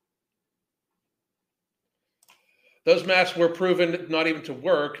too. Those masks were proven not even to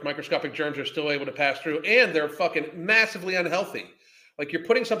work. Microscopic germs are still able to pass through, and they're fucking massively unhealthy. Like, you're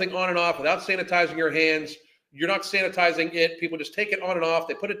putting something on and off without sanitizing your hands. You're not sanitizing it. People just take it on and off.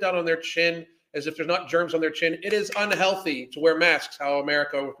 They put it down on their chin as if there's not germs on their chin. It is unhealthy to wear masks, how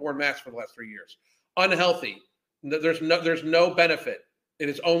America has worn masks for the last 3 years. Unhealthy. There's no benefit. It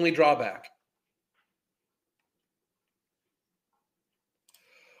is only drawback.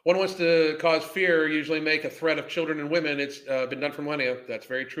 One wants to cause fear, usually make a threat of children and women. It's been done for millennia. That's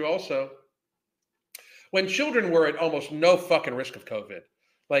very true also. when children were at almost no fucking risk of COVID,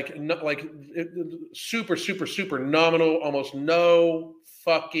 super, super, super nominal, almost no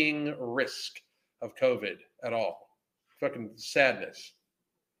fucking risk of COVID at all. Fucking sadness.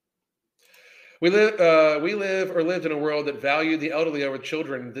 We live or lived in a world that valued the elderly over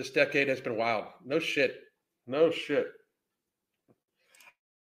children. This decade has been wild. No shit. No shit.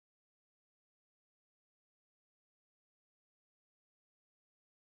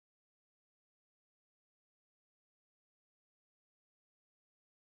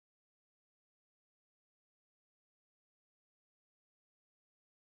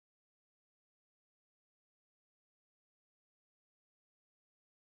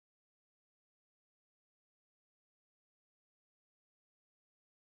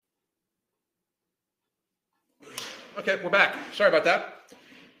 Okay, we're back. Sorry about that.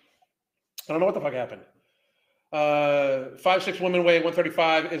 I don't know what the fuck happened. 5'6" women weighing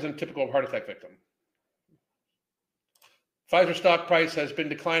 135 isn't typical of heart attack victim. Pfizer stock price has been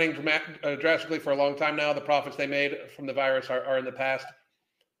declining drastically for a long time now. The profits they made from the virus are in the past.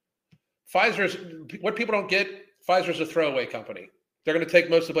 Pfizer's, what people don't get, Pfizer's a throwaway company. They're going to take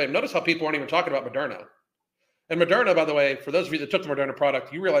most of the blame. Notice how people aren't even talking about Moderna. And Moderna, by the way, for those of you that took the Moderna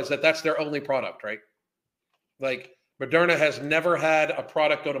product, you realize that that's their only product, right? Like, Moderna has never had a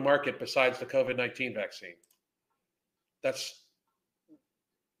product go to market besides the COVID-19 vaccine. That's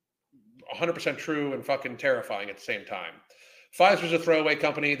 100% true and fucking terrifying at the same time. Pfizer's a throwaway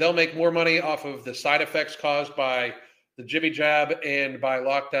company. They'll make more money off of the side effects caused by the jibby jab and by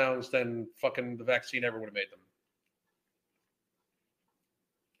lockdowns than fucking the vaccine ever would have made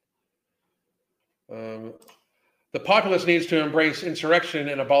them. The populace needs to embrace insurrection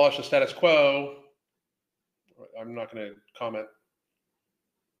and abolish the status quo. I'm not going to comment.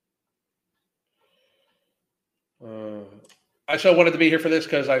 I so wanted to be here for this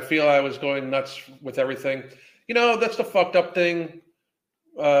because I feel I was going nuts with everything. You know, that's the fucked up thing.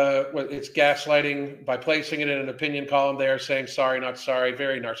 It's gaslighting by placing it in an opinion column there, saying sorry, not sorry.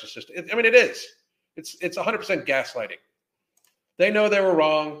 Very narcissistic. I mean, it is. It's 100% gaslighting. They know they were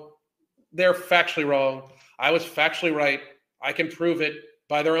wrong. They're factually wrong. I was factually right. I can prove it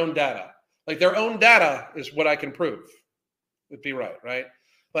by their own data. Like, their own data is what I can prove. It'd be right?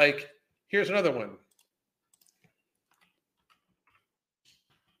 Like, here's another one.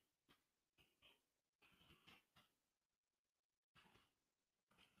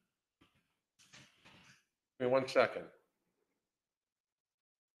 Give me 1 second.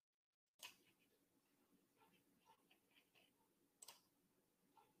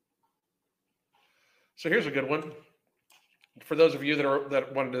 So here's a good one. For those of you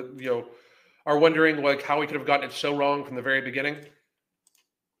that wanted to, are wondering like how we could have gotten it so wrong from the very beginning.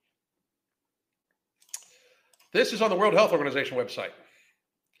 This is on the World Health Organization website.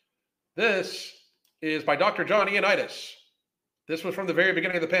 This is by Dr. John Ioannidis. This was from the very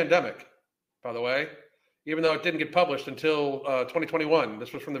beginning of the pandemic, by the way, even though it didn't get published until 2021.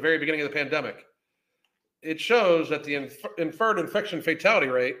 This was from the very beginning of the pandemic. It shows that the inferred infection fatality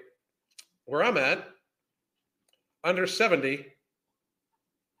rate, where I'm at, under 70,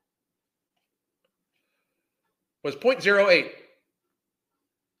 was 0.08.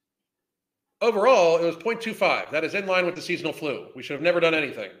 Overall, it was 0.25. That is in line with the seasonal flu. We should have never done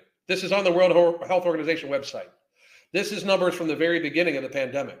anything. This is on the World Health Organization website. This is numbers from the very beginning of the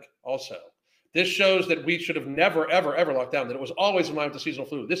pandemic also. This shows that we should have never, ever, ever locked down, that it was always in line with the seasonal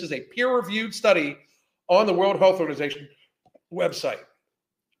flu. This is a peer-reviewed study on the World Health Organization website.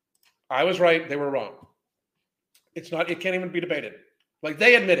 I was right. They were wrong. It can't even be debated. Like,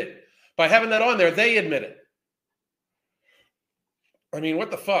 they admit it. By having that on there, they admit it. I mean,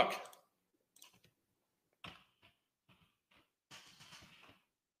 what the fuck?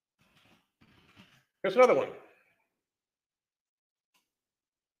 Here's another one.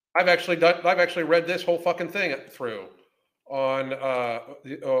 I've actually read this whole fucking thing through on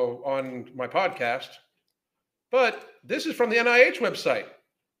my podcast, but this is from the NIH website.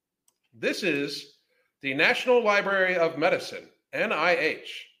 This is the National Library of Medicine, NIH.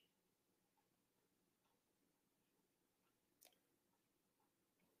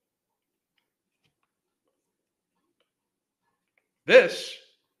 This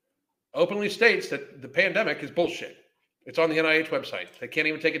openly states that the pandemic is bullshit. It's on the NIH website. They can't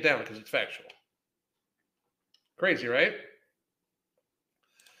even take it down because it's factual. Crazy, right?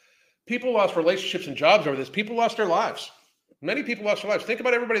 People lost relationships and jobs over this. People lost their lives. Many people lost their lives. Think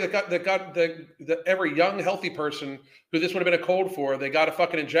about everybody that got every young, healthy person who this would have been a cold for, they got a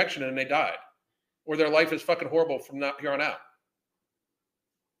fucking injection and they died. Or their life is fucking horrible from here on out.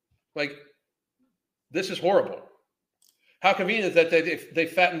 Like, this is horrible. How convenient that they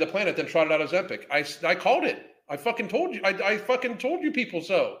fattened the planet, then trotted out Ozempic. I called it. I fucking told you. I fucking told you people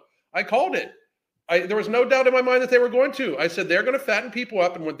so. I called it. There was no doubt in my mind that they were going to. I said they're going to fatten people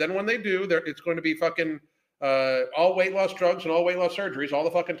up, and when they do, it's going to be fucking all weight loss drugs and all weight loss surgeries all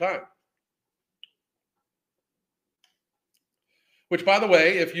the fucking time. Which, by the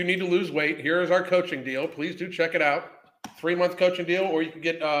way, if you need to lose weight, here is our coaching deal. Please do check it out. 3-month coaching deal, or you can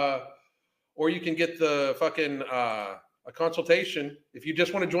get the fucking a consultation. If you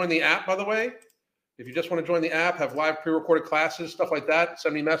just want to join the app, by the way, if you just want to join the app, have live pre-recorded classes, stuff like that,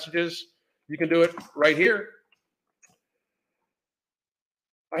 send me messages. You can do it right here.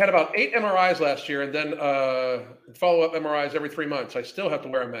 I had about 8 MRIs last year, and then follow-up MRIs every 3 months. I still have to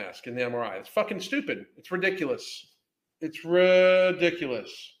wear a mask in the MRI. It's fucking stupid. It's ridiculous. It's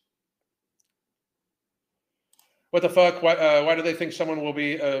ridiculous. What the fuck? Why do they think someone will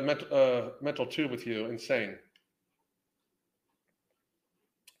be a mental tube with you? Insane.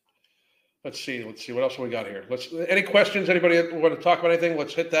 Let's see. What else have we got here? Any questions? Anybody want to talk about anything?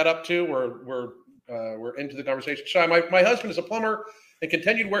 Let's hit that up too. We're into the conversation. So my husband is a plumber and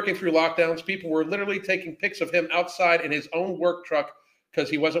continued working through lockdowns. People were literally taking pics of him outside in his own work truck because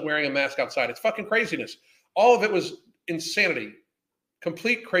he wasn't wearing a mask outside. It's fucking craziness. All of it was insanity,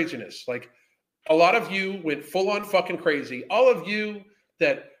 complete craziness. Like, a lot of you went full on fucking crazy. All of you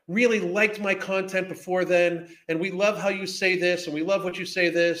that really liked my content before then, and we love how you say this, and we love what you say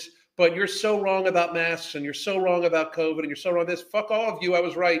this, but you're so wrong about masks, and you're so wrong about COVID, and you're so wrong this. Fuck all of you. I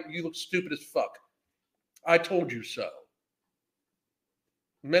was right. You look stupid as fuck. I told you so.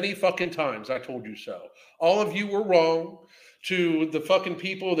 Many fucking times I told you so. All of you were wrong. To the fucking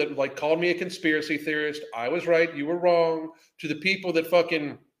people that like called me a conspiracy theorist, I was right. You were wrong. To the people that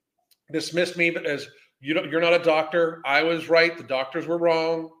fucking dismissed me as you're not a doctor, I was right. The doctors were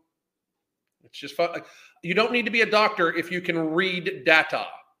wrong. It's just fun. You don't need to be a doctor if you can read data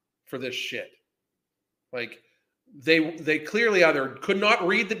for this shit. Like they clearly either could not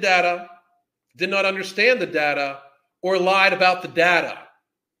read the data, did not understand the data, or lied about the data.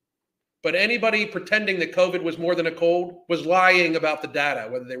 But anybody pretending that COVID was more than a cold was lying about the data,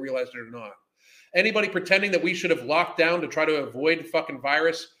 whether they realized it or not. Anybody pretending that we should have locked down to try to avoid the fucking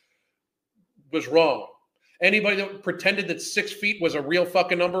virus was wrong. Anybody that pretended that 6 feet was a real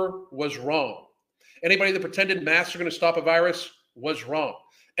fucking number was wrong. Anybody that pretended masks are going to stop a virus was wrong.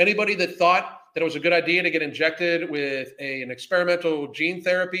 Anybody that thought that it was a good idea to get injected with an experimental gene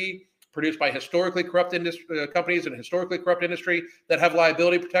therapy produced by historically corrupt companies and historically corrupt industry that have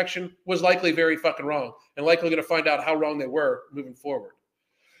liability protection was likely very fucking wrong, and likely going to find out how wrong they were moving forward.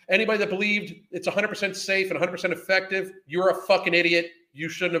 Anybody that believed it's 100% safe and 100% effective, you're a fucking idiot. You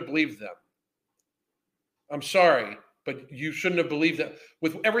shouldn't have believed them. I'm sorry, but you shouldn't have believed that.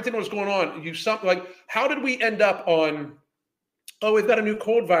 With everything that was going on, how did we end up on, we've got a new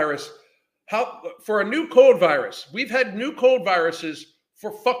cold virus. For a new cold virus, we've had new cold viruses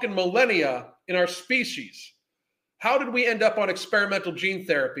for fucking millennia in our species. How did we end up on experimental gene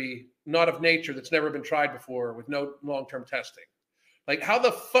therapy, not of nature, that's never been tried before with no long-term testing? Like, how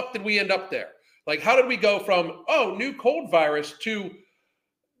the fuck did we end up there? Like, how did we go from, new cold virus to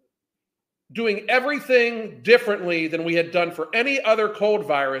doing everything differently than we had done for any other cold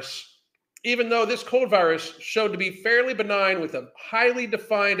virus, even though this cold virus showed to be fairly benign with a highly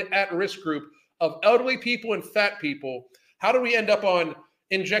defined at-risk group of elderly people and fat people? How did we end up on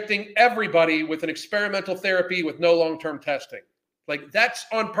injecting everybody with an experimental therapy with no long-term testing? Like, that's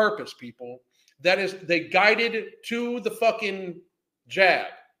on purpose, people. That is, they guided to the fucking jab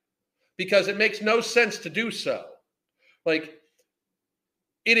because it makes no sense to do so. Like,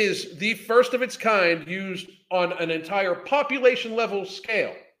 it is the first of its kind used on an entire population level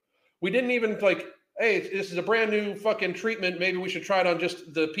scale. We didn't even hey, this is a brand new fucking treatment. Maybe we should try it on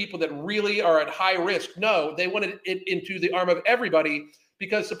just the people that really are at high risk. No, they wanted it into the arm of everybody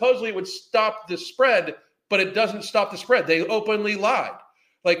because supposedly it would stop the spread, but it doesn't stop the spread. They openly lied.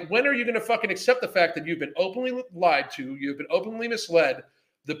 Like, when are you going to fucking accept the fact that you've been openly lied to? You've been openly misled.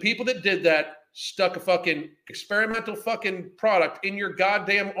 The people that did that stuck a fucking experimental fucking product in your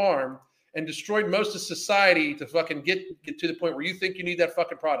goddamn arm and destroyed most of society to fucking get to the point where you think you need that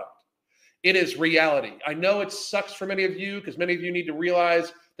fucking product. It is reality. I know it sucks for many of you because many of you need to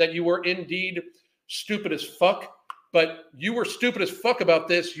realize that you were indeed stupid as fuck, but you were stupid as fuck about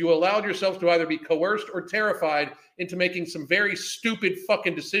this. You allowed yourself to either be coerced or terrified into making some very stupid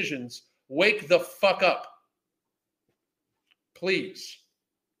fucking decisions. Wake the fuck up. Please.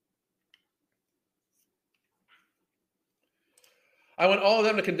 I want all of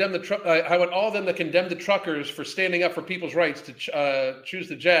them to condemn the truckers for standing up for people's rights to choose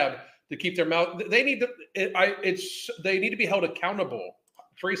the jab. to keep their mouth. They need to. They need to be held accountable.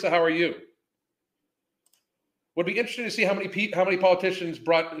 Teresa, how are you? Would be interesting to see how many politicians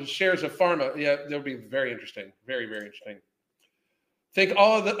brought shares of pharma. Yeah, that would be very interesting. Very, very interesting. Think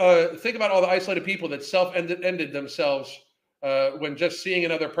about all the isolated people that ended themselves when just seeing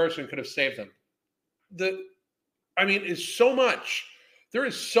another person could have saved them. It's so much. There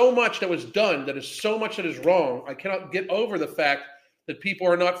is so much that was done that is so much that is wrong. I cannot get over the fact that people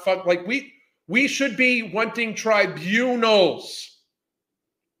are not like we should be wanting tribunals.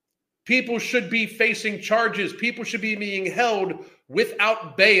 People should be facing charges. People should be being held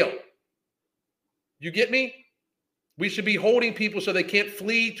without bail. You get me? We should be holding people so they can't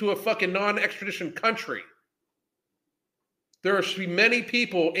flee to a fucking non-extradition country. There should be many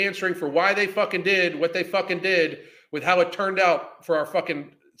people answering for why they fucking did what they fucking did with how it turned out for our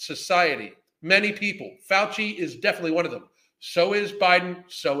fucking society. Many people. Fauci is definitely one of them. So is Biden.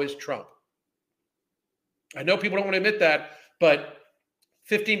 So is Trump. I know people don't want to admit that, but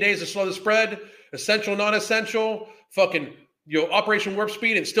 15 days to slow the spread, essential, non-essential, fucking, Operation Warp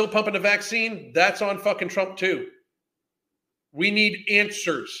Speed and still pumping the vaccine, that's on fucking Trump too. We need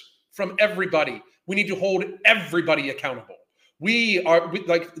answers from everybody. We need to hold everybody accountable.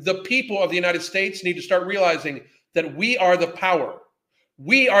 The people of the United States need to start realizing that we are the power.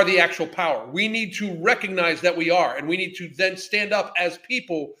 We are the actual power. We need to recognize that we are, and we need to then stand up as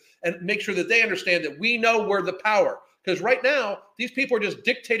people and make sure that they understand that we know we're the power. Because right now, these people are just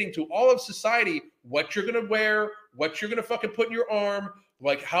dictating to all of society what you're going to wear, what you're going to fucking put in your arm,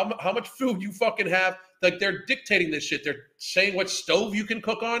 like how much food you fucking have. Like, they're dictating this shit. They're saying what stove you can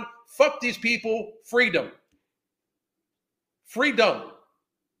cook on. Fuck these people. Freedom. Freedom.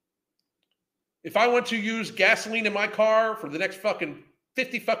 If I want to use gasoline in my car for the next fucking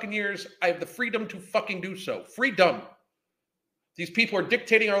 50 fucking years, I have the freedom to fucking do so. Freedom. These people are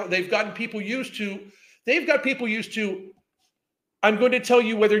dictating. They've got people used to, I'm going to tell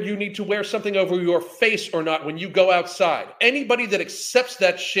you whether you need to wear something over your face or not when you go outside. Anybody that accepts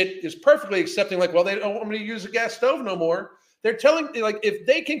that shit is perfectly accepting, like, well, they don't want me to use a gas stove no more. They're telling, like, if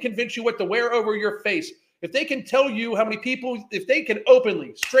they can convince you what to wear over your face, if they can tell you how many people, if they can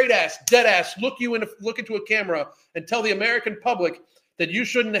openly, straight ass, dead ass, look into a camera and tell the American public that you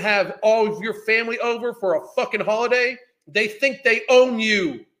shouldn't have all of your family over for a fucking holiday, they think they own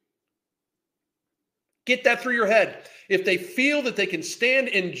you. Get that through your head. If they feel that they can stand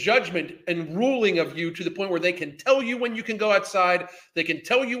in judgment and ruling of you to the point where they can tell you when you can go outside, they can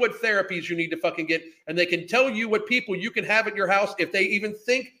tell you what therapies you need to fucking get, and they can tell you what people you can have at your house, if they even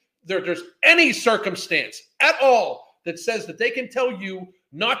think there's any circumstance at all that says that they can tell you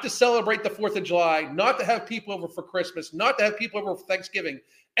not to celebrate the 4th of July, not to have people over for Christmas, not to have people over for Thanksgiving.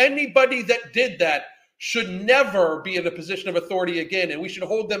 Anybody that did that should never be in a position of authority again, and we should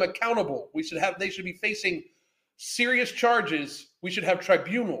hold them accountable. They should be facing serious charges. We should have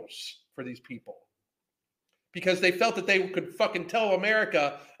tribunals for these people because they felt that they could fucking tell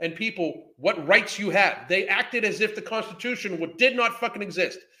America and people what rights you have. They acted as if the Constitution did not fucking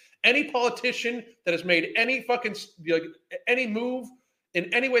exist. Any politician that has made any fucking any move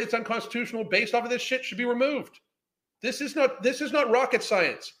in any way that's unconstitutional based off of this shit should be removed. This is not rocket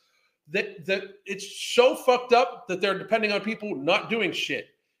science. That it's so fucked up that they're depending on people not doing shit.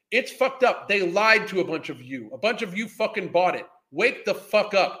 It's fucked up. They lied to a bunch of you. A bunch of you fucking bought it. Wake the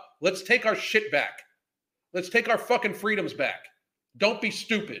fuck up. Let's take our shit back. Let's take our fucking freedoms back. Don't be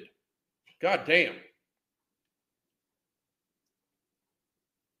stupid. God damn.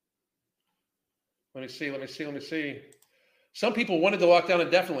 Let me see. Some people wanted to lock down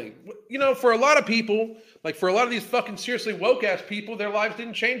indefinitely. For a lot of people, like for a lot of these fucking seriously woke-ass people, their lives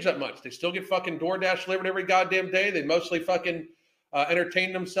didn't change that much. They still get fucking DoorDash delivered every goddamn day. They mostly fucking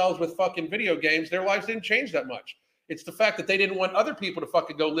entertain themselves with fucking video games. Their lives didn't change that much. It's the fact that they didn't want other people to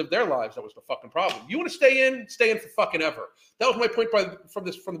fucking go live their lives that was the fucking problem. You want to stay in for fucking ever. That was my point from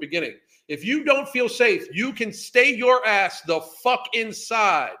the beginning. If you don't feel safe, you can stay your ass the fuck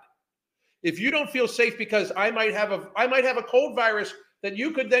inside. If you don't feel safe because I might have a cold virus that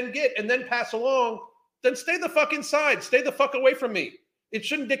you could then get and then pass along, then stay the fuck inside. Stay the fuck away from me. It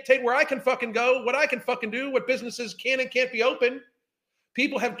shouldn't dictate where I can fucking go, what I can fucking do, what businesses can and can't be open.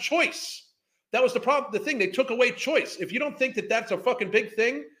 People have choice. That was the problem. The thing, they took away choice. If you don't think that that's a fucking big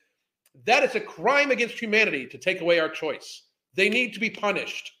thing, that is a crime against humanity to take away our choice. They need to be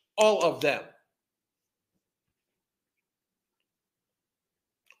punished. All of them.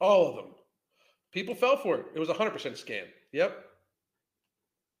 All of them. People fell for it. It was 100% scam. Yep.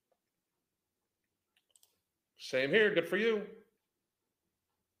 Same here. Good for you.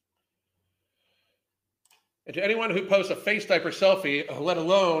 And to anyone who posts a face diaper selfie, let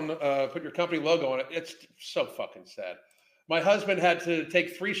alone put your company logo on it, it's so fucking sad. My husband had to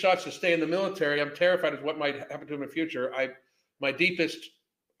take 3 shots to stay in the military. I'm terrified of what might happen to him in the future. My deepest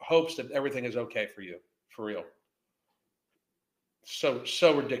hopes that everything is okay for you, for real. So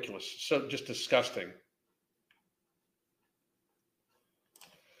ridiculous. So just disgusting.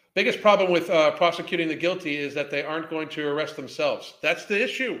 Biggest problem with prosecuting the guilty is that they aren't going to arrest themselves. That's the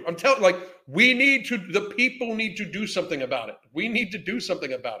issue. I'm telling, the people need to do something about it. We need to do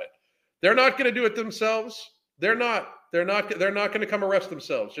something about it. They're not going to do it themselves. They're not going to come arrest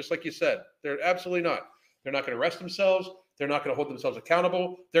themselves. Just like you said, they're absolutely not. They're not going to arrest themselves. They're not going to hold themselves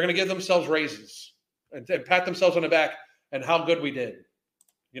accountable. They're going to give themselves raises and pat themselves on the back and how good we did,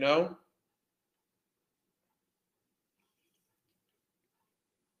 you know?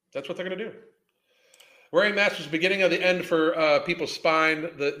 That's what they're going to do. Wearing masks was the beginning of the end for people's spine.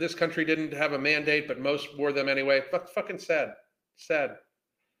 This country didn't have a mandate, but most wore them anyway. Fucking sad.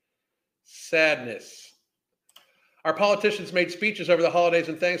 Sadness. Our politicians made speeches over the holidays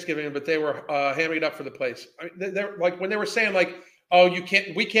and Thanksgiving, but they were hamming it up for the place. I mean, they're like when they were saying "Oh,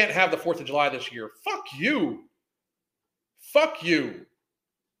 we can't have the 4th of July this year." Fuck you.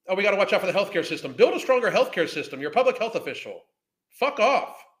 Oh, we got to watch out for the healthcare system. Build a stronger healthcare system. You're a public health official. Fuck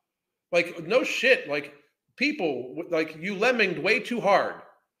off. No shit. People, you lemminged way too hard.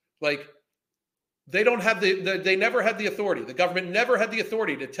 They don't have they never had the authority. The government never had the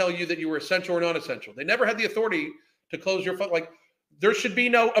authority to tell you that you were essential or non-essential. They never had the authority to close your there should be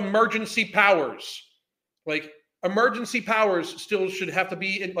no emergency powers. Emergency powers still should have to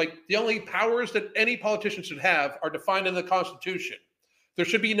be in, the only powers that any politician should have are defined in the Constitution. There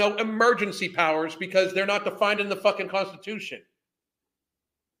should be no emergency powers because they're not defined in the fucking Constitution.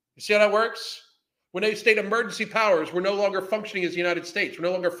 You see how that works? When they state emergency powers, we're no longer functioning as the United States. We're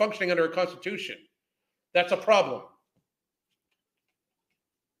no longer functioning under a constitution. That's a problem.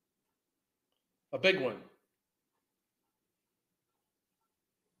 A big one.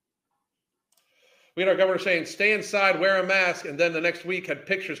 We had our governor saying, stay inside, wear a mask, and then the next week had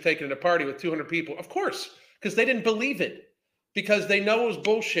pictures taken at a party with 200 people. Of course, because they didn't believe it. Because they know it was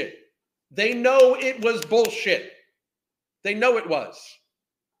bullshit. They know it was bullshit. They know it was.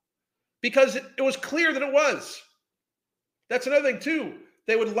 Because it was clear that it was. That's another thing, too.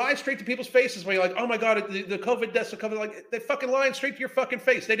 They would lie straight to people's faces when you're like, oh my God, the COVID deaths are coming. They fucking lying straight to your fucking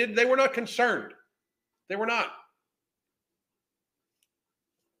face. They were not concerned. They were not.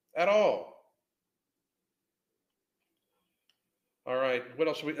 At all. All right. What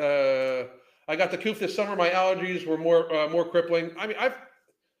else? I got the coof this summer. My allergies were more crippling. I mean,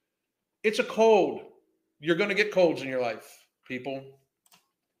 it's a cold. You're going to get colds in your life, people.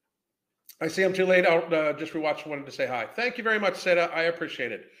 I see I'm too late. I'll just rewatch. Wanted to say hi. Thank you very much, Seda. I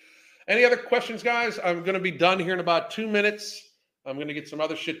appreciate it. Any other questions, guys? I'm going to be done here in about 2 minutes. I'm going to get some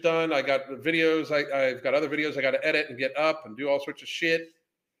other shit done. I got videos. I've got other videos I got to edit and get up and do all sorts of shit.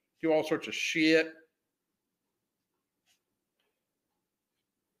 Let's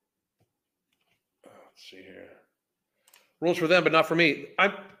see here. Rules for them, but not for me.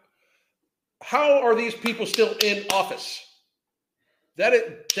 How are these people still in office? That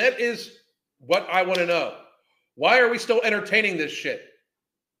is what I want to know. Why are we still entertaining this shit?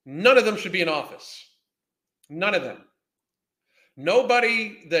 None of them should be in office. None of them.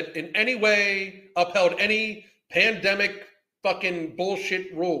 Nobody that in any way upheld any pandemic fucking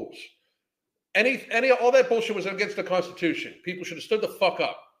bullshit rules. All that bullshit was against the Constitution. People should have stood the fuck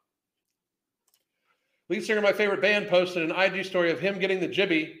up. Lead singer of my favorite band posted an IG story of him getting the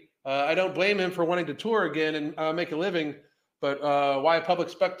jibby. I don't blame him for wanting to tour again and make a living, but why a public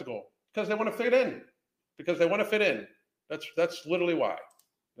spectacle? Because they want to fit in. That's literally why.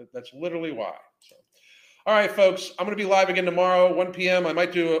 That's literally why. So, all right, folks, I'm going to be live again tomorrow, 1 p.m. I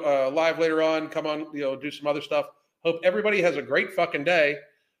might do a live later on. Come on, do some other stuff. Hope everybody has a great fucking day,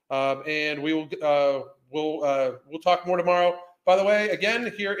 and we'll talk more tomorrow. By the way,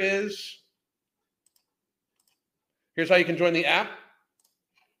 again, here's how you can join the app.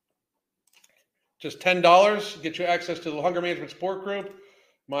 Just $10 get you access to the Hunger Management Support Group,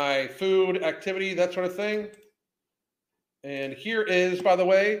 my food, activity, that sort of thing. And here is, by the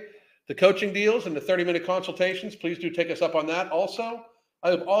way, the coaching deals and the 30-minute consultations. Please do take us up on that also.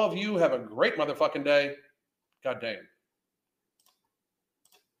 I hope all of you have a great motherfucking day. God damn.